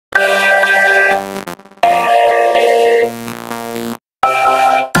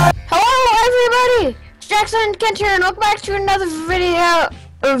Jackson Kent here, and welcome back to another video on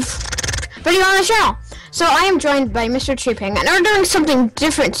the channel. So I am joined by Mr. Chipping, and we're doing something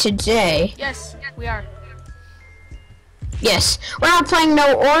different today. Yes, we are. Yes, we're not playing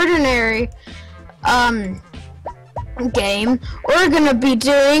no ordinary game. We're gonna be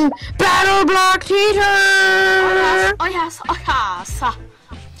doing Battleblock Theater. Oh yes.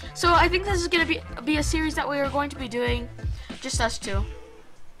 So I think this is gonna be a series that we are going to be doing just us two.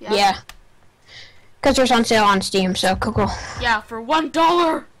 Yeah. Because it's on sale on Steam, so cool. Yeah, for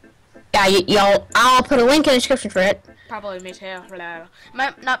 $1. Yeah, I'll put a link in the description for it. Probably me too.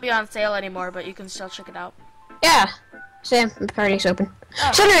 Might not be on sale anymore, but you can still check it out. Yeah. Sam, the party's open.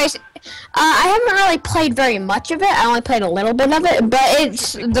 Oh. So anyways, I haven't really played very much of it. I only played a little bit of it, but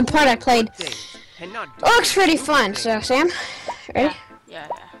it's the part I played looks pretty fun. So Sam, ready? Yeah.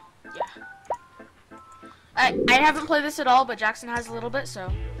 I haven't played this at all, but Jackson has a little bit,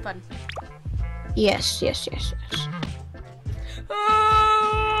 so fun. Yes. What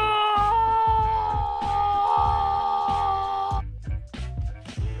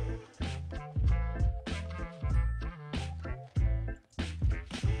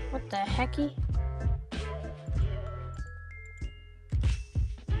the hecky?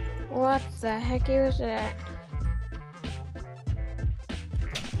 What the hecky was that?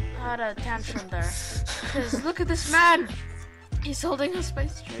 I had a tantrum there. Because look at this man! He's holding us by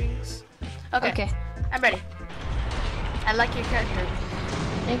strings. Okay. I'm ready. I like your character.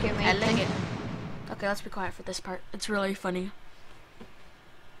 Thank you, man. I like it. Okay, let's be quiet for this part. It's really funny.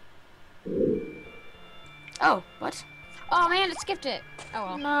 Oh, what? Oh man, it skipped it. Oh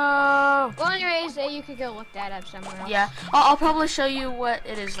well. No. Well, anyways, you could go look that up somewhere else. Yeah, I'll probably show you what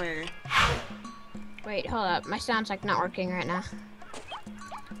it is later. Wait, hold up. My sound's like not working right now.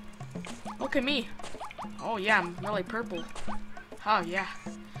 Look at me. Oh yeah, I'm really purple. Oh yeah.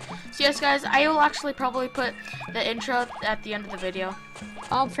 So yes, guys, I will actually probably put the intro at the end of the video.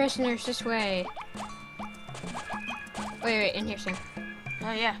 All prisoners this way. Wait, in here, Sam.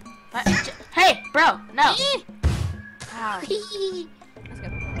 Oh yeah. Hey, bro, no. Ow. Let's go.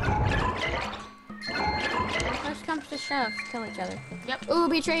 First comes to shove, kill each other. Yep. Ooh,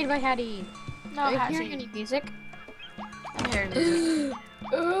 betrayed by Hattie. No, Are you Hattie. hearing any music? I'm hearing music.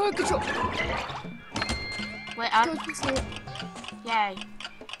 Control. Wait, Yay.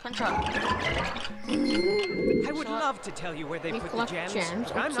 Control. I would love to tell you where they put the gems,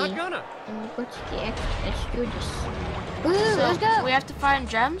 but I'm not gonna. And we go to the let's do this. Ooh, So let's go. we have to find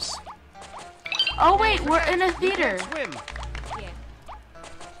gems? Oh wait, we're in a theater. Swim. Yeah.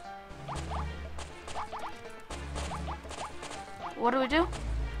 What do we do?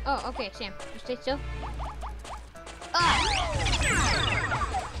 Oh, okay, Sam. Just stay still.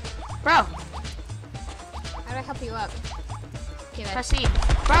 Bro, How do I help you up? Okay, press E.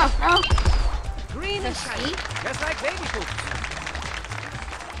 Bro, no. Green and Press shiny, E? just like baby poop.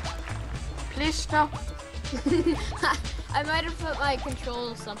 Please, no. I might have put my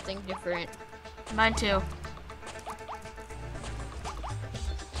controls something different. Mine too.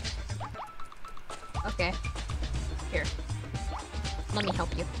 Okay. Here. Let me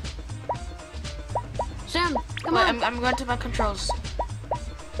help you. Sam, come Wait, on. I'm going to my controls.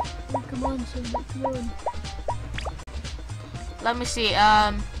 Come on, Sam. Come on. Let me see.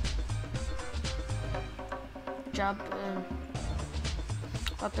 Jump.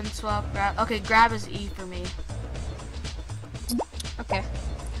 Weapon swap. Grab. Okay, grab is E for me. Okay.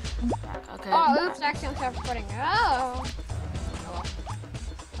 Back. Okay. Oh, oops, accidentally started recording. Oh. Oh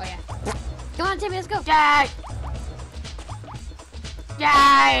yeah. Come on, Timmy, let's go. Yay!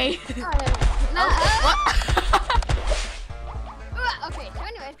 Yay! No. What? Okay, so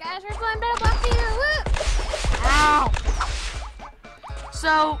anyways, guys, we're playing Battleblock Theater. Woo! Ow!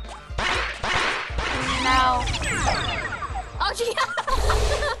 So now. Oh, gee.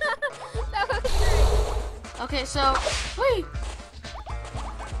 That was great. Okay, so wait.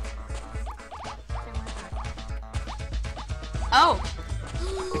 Oh,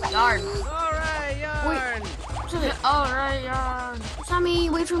 yarn. All right, yarn. All right, yarn. Sammy,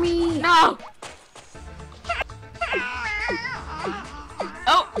 wait for me. No.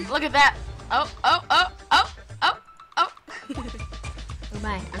 Oh, look at that. Oh. Oh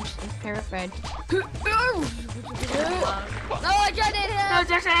my, I'm terrified. No, I tried it. No,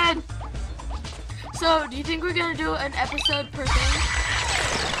 Jackson. So, do you think we're gonna do an episode per thing?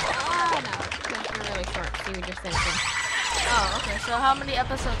 Oh no, because we're really short. See, we just finished it. Oh, okay. So, how many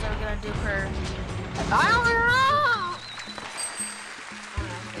episodes are we gonna do per? I don't know.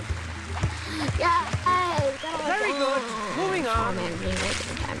 Yeah. Very good. Moving Oh on. man, being late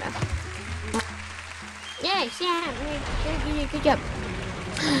in time now. Yay, Sam! Good job.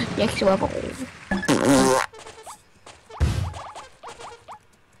 Next level.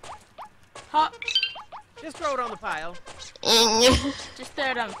 it on the pile. Just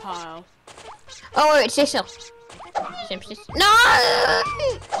throw it on the pile. Oh wait, stay still. No!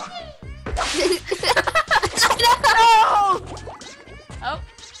 No! Oh.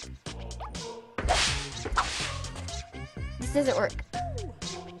 This doesn't work.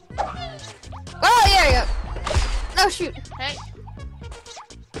 Oh, there we go. No, shoot. Hey.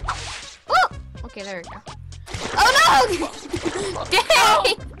 Oh! Okay, there we go. Oh no!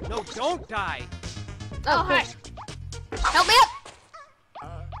 Dang! No, don't die. Oh, hi. Help me up!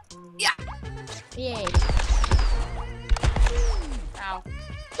 Yeah. Yay. Ow.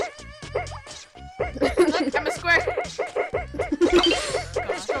 Look, I'm a square. Just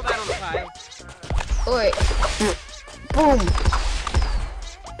throw that on the pile. Oh, wait. Boom.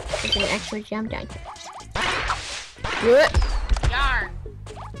 I can actually jump down. Do it. Yarn.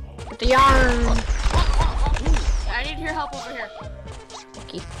 With the yarn. Yeah, I need your help over here.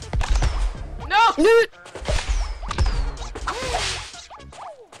 Okay. No! No!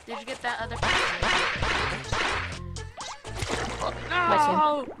 Did you get that other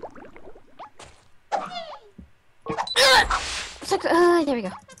No! It's like, there we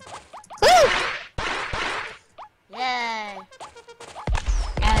go. Woo! Yay!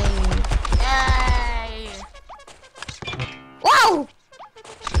 Yay. Yay! Wow!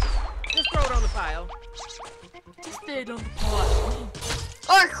 Just throw it on the pile. Just stay on the pot.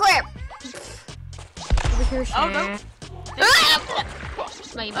 Or crap! Over here, Oh, no.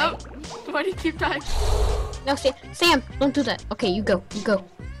 Bye, bye. Oh, why do you keep dying? No, Sam, don't do that. Okay, you go. You go.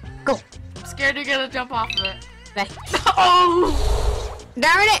 Go. I'm scared you're gonna jump off of it. Bye. Oh!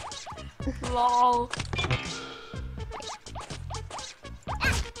 Darn it! Lol.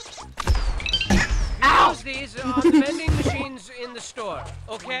 Use these on the vending machines in the store,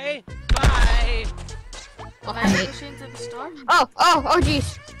 okay? Bye. Oh, Vending machines in the store? oh,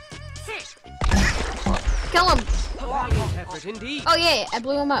 jeez. Kill him. Valiant effort indeed. Oh, yeah, I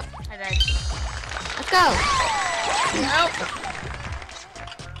blew him up. I died. Let's go. Nope.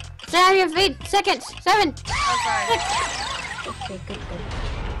 Stay out of your 8 seconds. 7. Oh, sorry. Okay, good.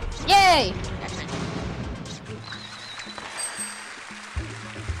 Yay!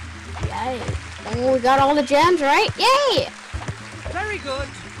 Yay. Oh, we got all the gems, right? Yay! Very good.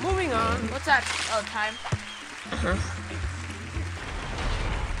 Moving on. What's that? Oh, time.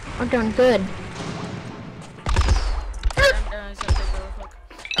 We're doing good. I'm doing something really quick.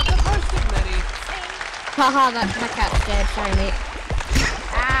 The first of many. Haha, my cat's dead. Sorry, mate.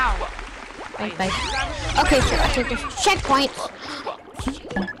 Ow! Bye. Okay, so I take this checkpoint.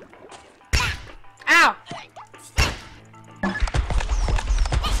 Ow!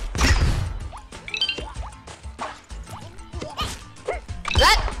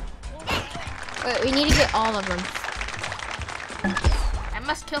 What? Wait, we need to get all of them. I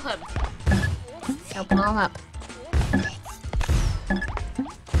must kill him. I'll blow him up.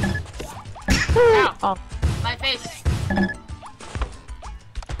 Ow! Oh. My face.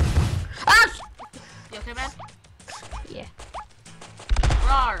 Ah! You okay, man? Yeah.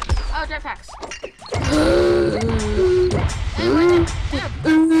 Roar! Oh, jetpacks. Hey, where's it?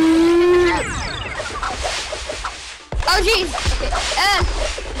 Oh, jeez. Okay.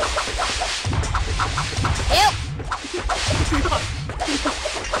 Help!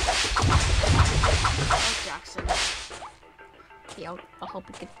 Oh, Jackson. Yeah, I'll help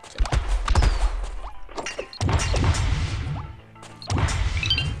you get.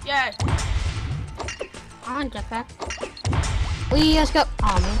 Yay! Come on, jetpack. Let's go.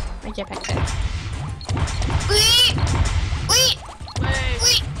 Oh man, my jetpack's out. Wee! Wait.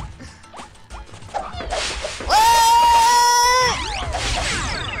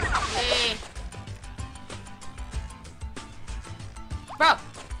 Hey. Bro.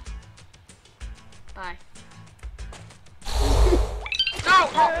 Bye. No!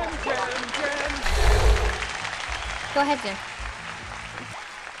 Go ahead, then.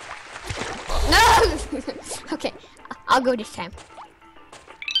 No! Okay, I'll go this time.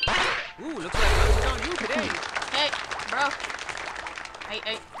 Ooh, looks like it's on you today. Hey, bro.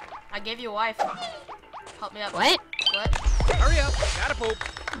 I gave you a wife. Help me up. What? What? Hurry up, gotta poop.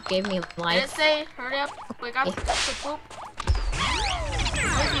 You gave me Did it life. say hurry up? Wake up. Yeah. To poop.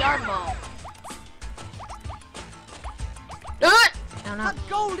 Where's the yarn ball? Do it! No, no. A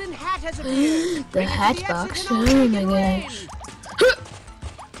golden hat has appeared. The hat box. Oh my gosh.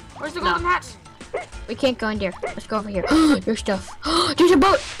 Where's the golden hat? We can't go in there. Let's go over here. Your stuff. There's a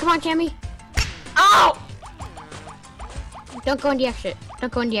boat. Come on, Tammy. Ow! Don't go in the exit.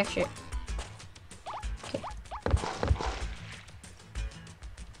 Don't go in the exit. Okay.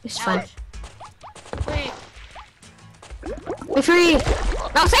 It's fun. Ouch. Wait. We're free.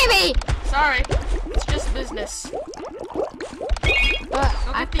 No, save me! Sorry. It's just business. But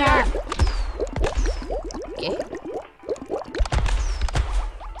Go I get the yarn. can't. Okay.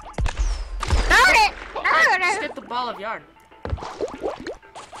 Darn it! Just get the ball of yarn.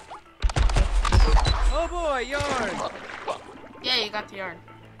 Oh boy, yarn. Yeah, you got the yarn.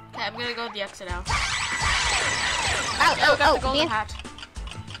 Okay, I'm gonna go with the exit now. Oh, Yeah, we got the golden yeah. hat.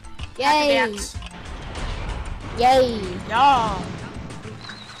 Yay! Dance. Yay! Yeah.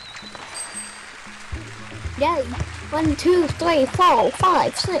 Yay! 1, 2, 3, 4,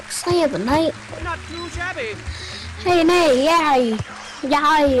 5, 6, 7, 8. Not too shabby. Hey, nay, yay!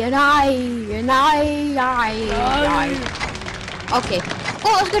 Yay, and yay. Okay.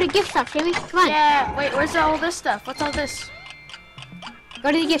 Oh, let's go to the gift shop, Jamie. Come on. Yeah. Wait, where's all this stuff? What's all this?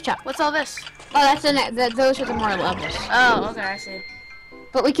 Go to the gift shop. What's all this? Oh, that's those are the more levels. Oh, okay, I see.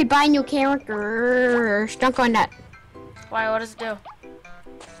 But we could buy new characters. Don't go on that. Why? What does it do?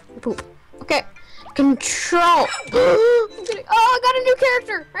 Poop. Okay. Control. Oh, I got a new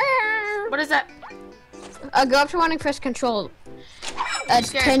character. What is that? Go up to one and press control.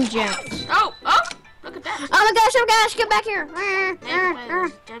 10 gems. Oh, look at that. Oh my gosh, get back here.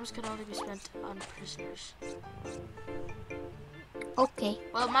 Gems can only be spent on prisoners. Okay.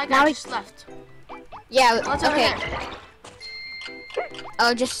 Well, my Now guy we- just left. Yeah, What's over okay. there?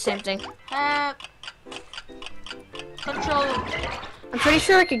 Oh, just the same thing. Control. I'm pretty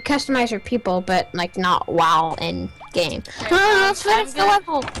sure I could customize our people, but like not WoW in game. Okay, Let's finish the I'm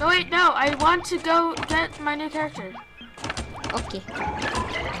level. No, wait, no. I want to go get my new character. Okay,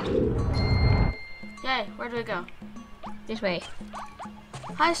 Yay, where do we go? this way.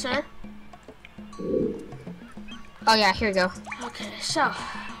 Hi, sir. Oh yeah, here we go. Okay, so,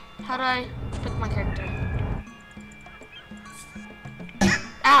 how do I pick my character?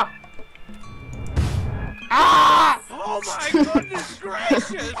 Ow! Ah! Oh my goodness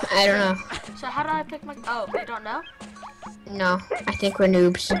gracious. I don't know. So how do I pick my... Oh, you don't know? No, I think we're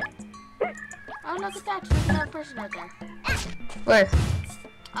noobs. Oh, look at that. There's another person right there. Where?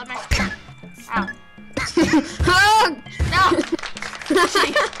 Oh, my... Ow. Oh! No!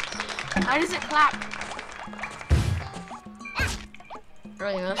 Why does it clap?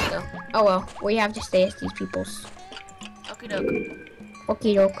 Really nice though. Oh well, we have to stay as these peoples. Okie doke.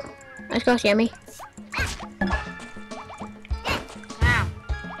 Okie doke. Let's go, Sammy. Ow.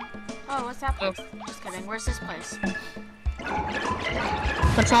 Oh, what's that place? Just kidding. Where's this place?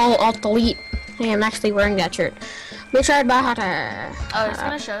 Control Alt Delete. Hey, I'm actually wearing that shirt. We tried about how to. Oh, it's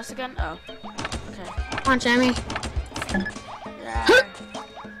gonna show us again? Oh. Okay. Come on, Sammy. Yeah.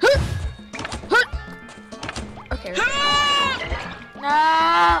 Okay.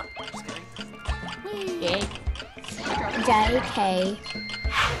 No! Just kidding. Whee! Yay. JK.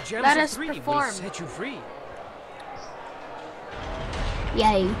 Gems Let of us free will perform. set you free.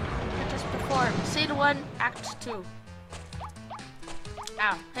 Yay. Let us perform. Scene 1, Act 2.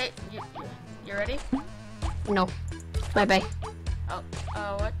 Ow. Hey, you ready? No. Bye bye. Oh,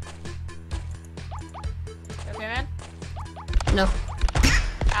 what? Okay, man? No.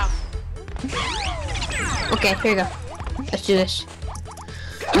 Ow. Okay, here you go. Let's do this.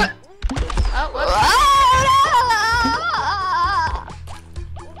 Oh, whoops.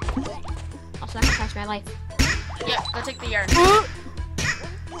 I'll sacrifice my life. Yeah, go take the yarn.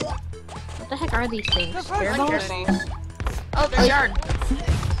 What the heck are these things? The Spear first balls? journey. Oh, there's yarn.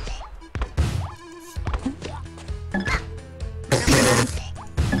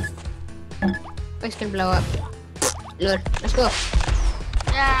 It's gonna blow up. Lord, let's go.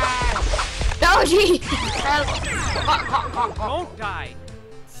 Yeah. Oh, gee! Help. Don't die.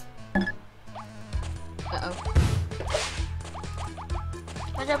 Uh-oh.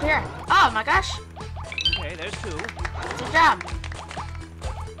 What's up here? Oh my gosh. Okay, there's two. Good job.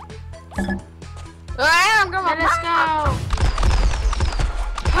 I'm going Let us go.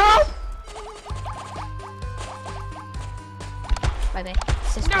 Help! Bye-bye.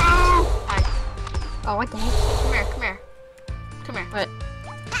 Sister. No. Hi. Oh, what the heck? Come here. Come here. Come here. What?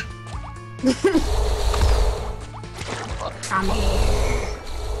 Come here.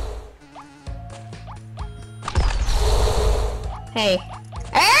 Hey.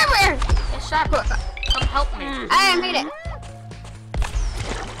 Everywhere! Hey, shut up. Come help me. I made it.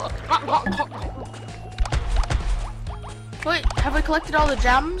 Wait, have we collected all the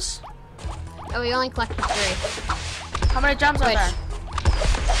gems? Oh, we only collected 3. How many gems are Which? there?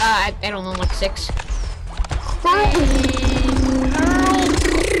 I don't know, like 6.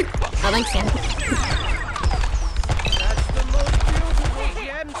 Oh, thanks, Sam. That's the most beautiful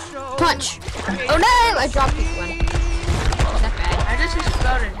gem show. Punch! Oh no! I dropped this one. Oh, that bad. I just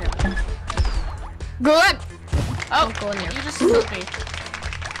exploded him. Good! Oh, Don't go in there. you just killed me.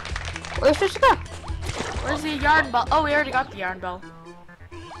 Where's supposed to go? Where's the yarn bell? Oh, we already got the yarn bell.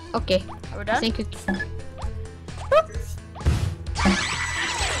 Okay. Are we done? Thank you.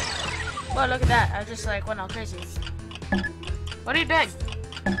 Whoa, look at that. I just like went all crazy. What are you doing?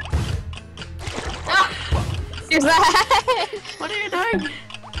 Ah! Is that? What are you doing?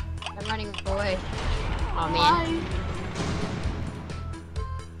 I'm running away. Oh man.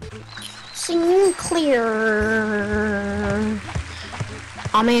 Sinclair.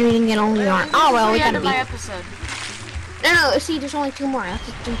 Oh man, we didn't get only yarn. Oh well, we gotta my episode. No, see, there's only 2 more. I have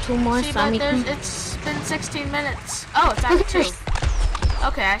to do 2 more. See, So but it's been 16 minutes. Oh, it's Act 2.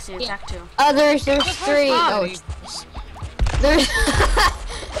 Okay, I see. It's Act 2. Oh, there's 3. Oh, there's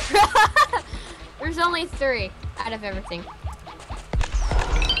there's only 3 out of everything.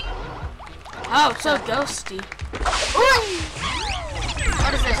 Oh, it's so ghosty.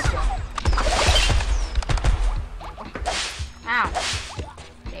 What is this? Ow.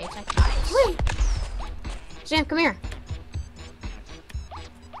 Okay, it's like ice. Wait. Sam, come here.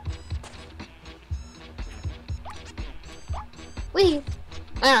 Wait.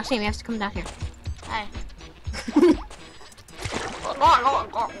 Oh no, Sam, you have to come down here. Hi.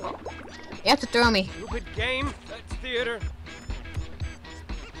 You have to throw me. Stupid game. That's theater.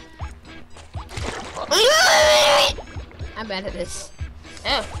 I'm bad at this.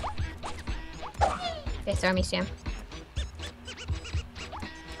 Oh. Okay, throw me, Sam.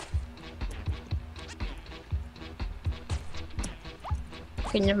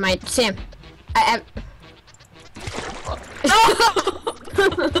 Okay, never mind. Sam,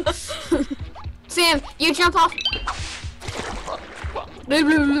 Sam, you jump off.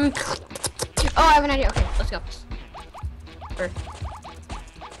 Oh, I have an idea. Okay, let's go.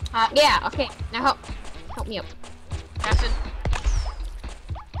 Yeah, okay. Now help me up. Captain.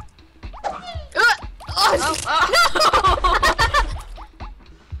 Oh,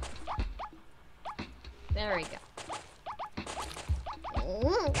 There we go.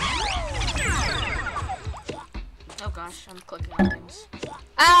 Oh gosh, I'm clicking on things.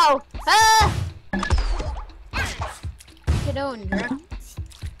 Ow! Ah! Get on, Drew.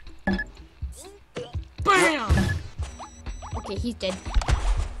 BAM! Okay, he's dead.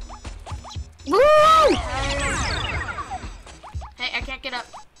 Woo! Hey, I can't get up.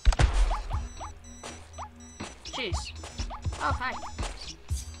 Jeez. Oh, hi.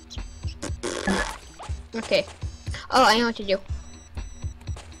 Okay. Oh, I know what to do.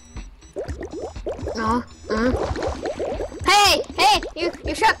 No. Hey! Hey! You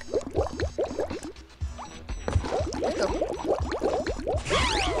shook! Let's go.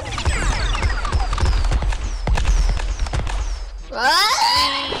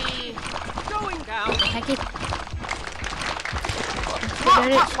 Going down. Hecky.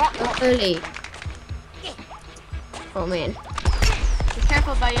 Early. Oh man. Be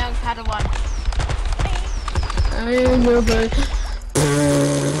careful, my young Padawan. I am no good.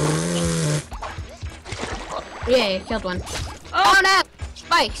 Yeah, killed one. Oh no!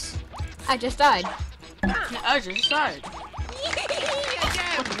 Spikes! I just died. I just died.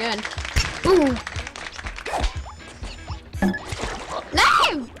 That's good. Ooh.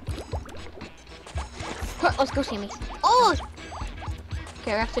 No! Let's go, Sammy. Oh!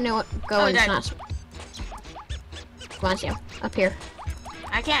 Okay, we have to know what going is not. Come on, Sam. Up here.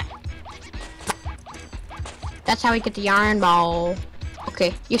 I can't. That's how we get the yarn ball.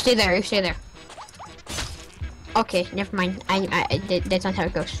 Okay, you stay there. You stay there. Okay, never mind. That's not how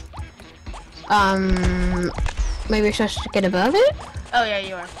it goes. Maybe we're supposed to get above it? Oh yeah,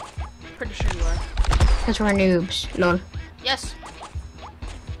 you are. Pretty sure you are. Because we're noobs. Lol. Yes.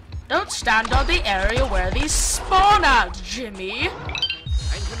 Don't stand on the area where these spawn out, Jimmy.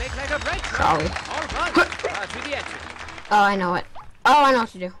 Trying to make like a bread Sorry. All right. To the exit. Oh, I know it. Oh, I know what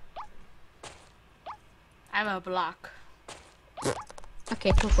to do. I'm a block.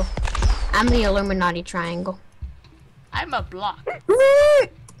 Okay, cool. I'm the Illuminati triangle. I'm a block.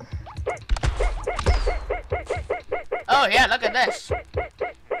 Oh yeah, look at this.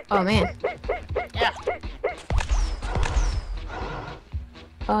 Oh man. Yeah.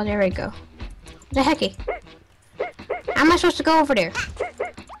 Oh, there we go. The hecky. How am I supposed to go over there?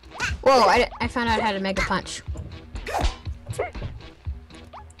 Whoa, I found out how to mega punch.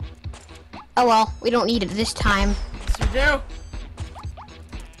 Oh well, we don't need it this time. Yes, we do.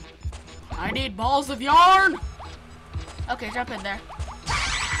 I need balls of yarn. Okay, jump in there.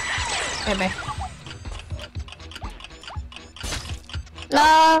 Bye.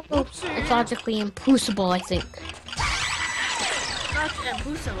 No! It's logically impossible, I think. Not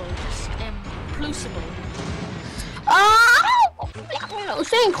impossible, just implausible. Oh!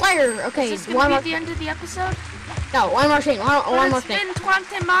 Sinclair! Okay, Is this gonna be more. the end of the episode? No, one more thing. One more thing. It's been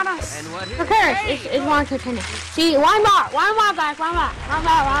 20 minutes. And what is Who cares? It's 1 to 10. See, one more, guys, one more.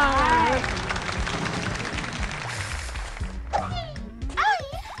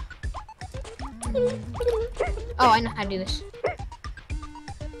 Oh, I know how to do this.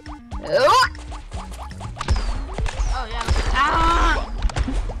 Oh, yeah. Ah!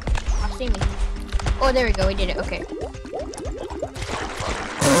 oh, see me. Oh, there we go. We did it. Okay.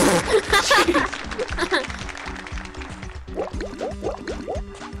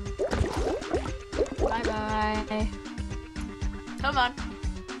 Bye bye. Come on.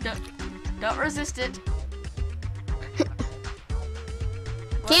 Don't resist it.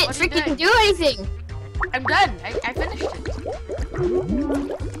 Can't freaking do anything. I'm done. I finished it.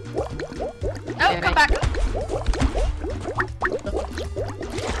 No, come back.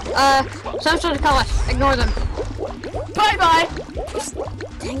 Some sort of color. Ignore them. Bye bye.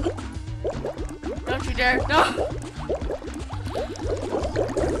 Dang it. Don't you dare. No.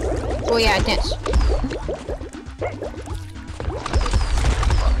 Oh yeah, I dance.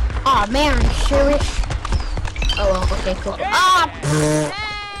 Aw, man, are you serious? Oh well, okay, cool. Ah!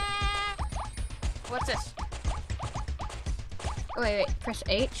 What's this? Oh, wait, press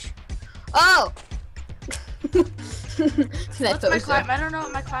H. Oh! That's What's my climb? I don't know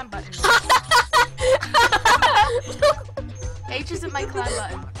what my climb button is. H isn't my climb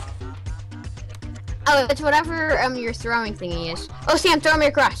button. Oh, it's whatever your throwing thingy is. Oh, Sam, throw me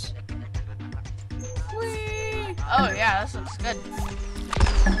across. Whee! Oh yeah, this looks good.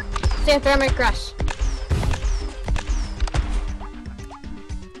 Sam, throw me across.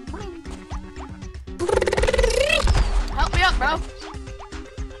 Help me up, bro.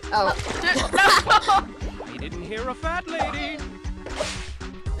 Oh. No. You didn't hear a fat lady.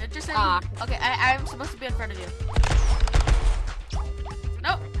 It just said, okay, I'm supposed to be in front of you.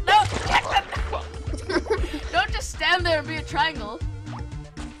 No, no, Jackson! Don't just stand there and be a triangle.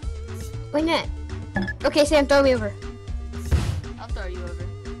 Why not? Okay, Sam, throw me over. I'll throw you over.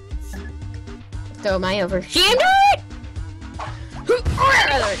 Throw my over. Sam, do it!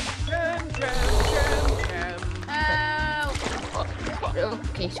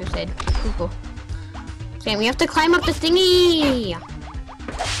 Okay, so said. Cool. Sam, we have to climb up the thingy.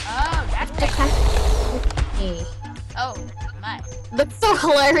 Oh, that's To climb. Okay. Oh, my. That's so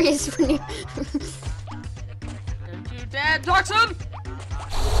hilarious when you. Don't you dare, Jackson!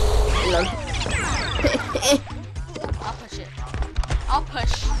 I'll push it. I'll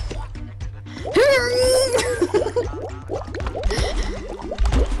push.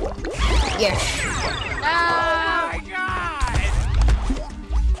 Yes. No! Oh my God!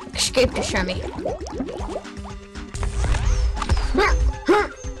 Escape to show me.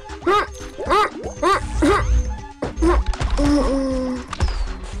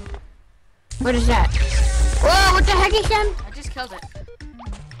 What is that? Whoa, what the heck is that? I just killed it.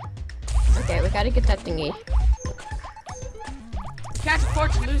 Okay, we gotta get that thingy. Can't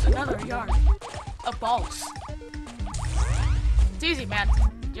afford to lose another yard of balls. It's easy, man.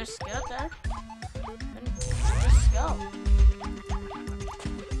 Just get up there and just go.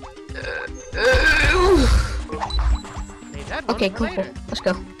 Leave that one Okay, for cool. later. Let's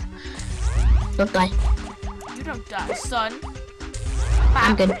go. Don't die. You don't die, son.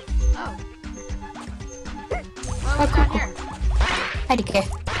 I'm good. Oh. What was down here? I don't care.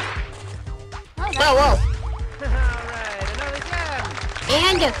 Oh, Whoa, whoa. Alright, another jam.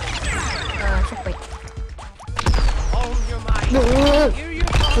 And checkpoint. Hold your mind. Here you go.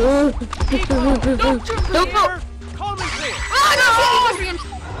 Keep on. Don't you Don't go. clear. Call me clear. Oh no!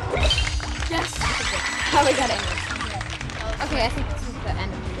 Yes. How we got it? Okay, I think this is the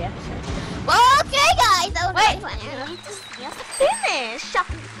end of the episode. Okay, guys. That was Wait. fun. You have to finish.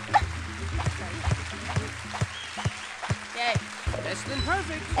 Yay. Less than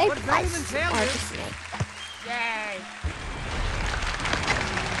perfect, Hey, but better than Or failure. just snake. Yay.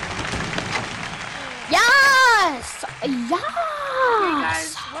 Yes! Okay, Yes!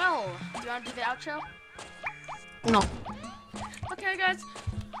 guys. Well, do you want to do the outro? No. Okay, guys.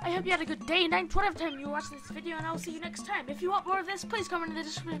 I hope you had a good day, night, whatever time you watch this video, and I will see you next time. If you want more of this, please comment in the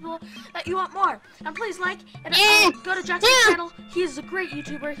description below that you want more. And please like and go to Jackson's channel. He's a great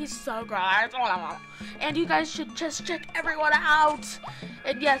YouTuber. He's so great. And you guys should just check everyone out.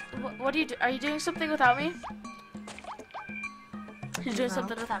 And yes, what do you do? Are you doing something without me? He's doing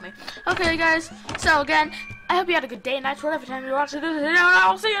something without me. Okay, guys. So again, I hope you had a good day, night, whatever time you're watching this video, and I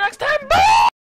will see you next time. Bye!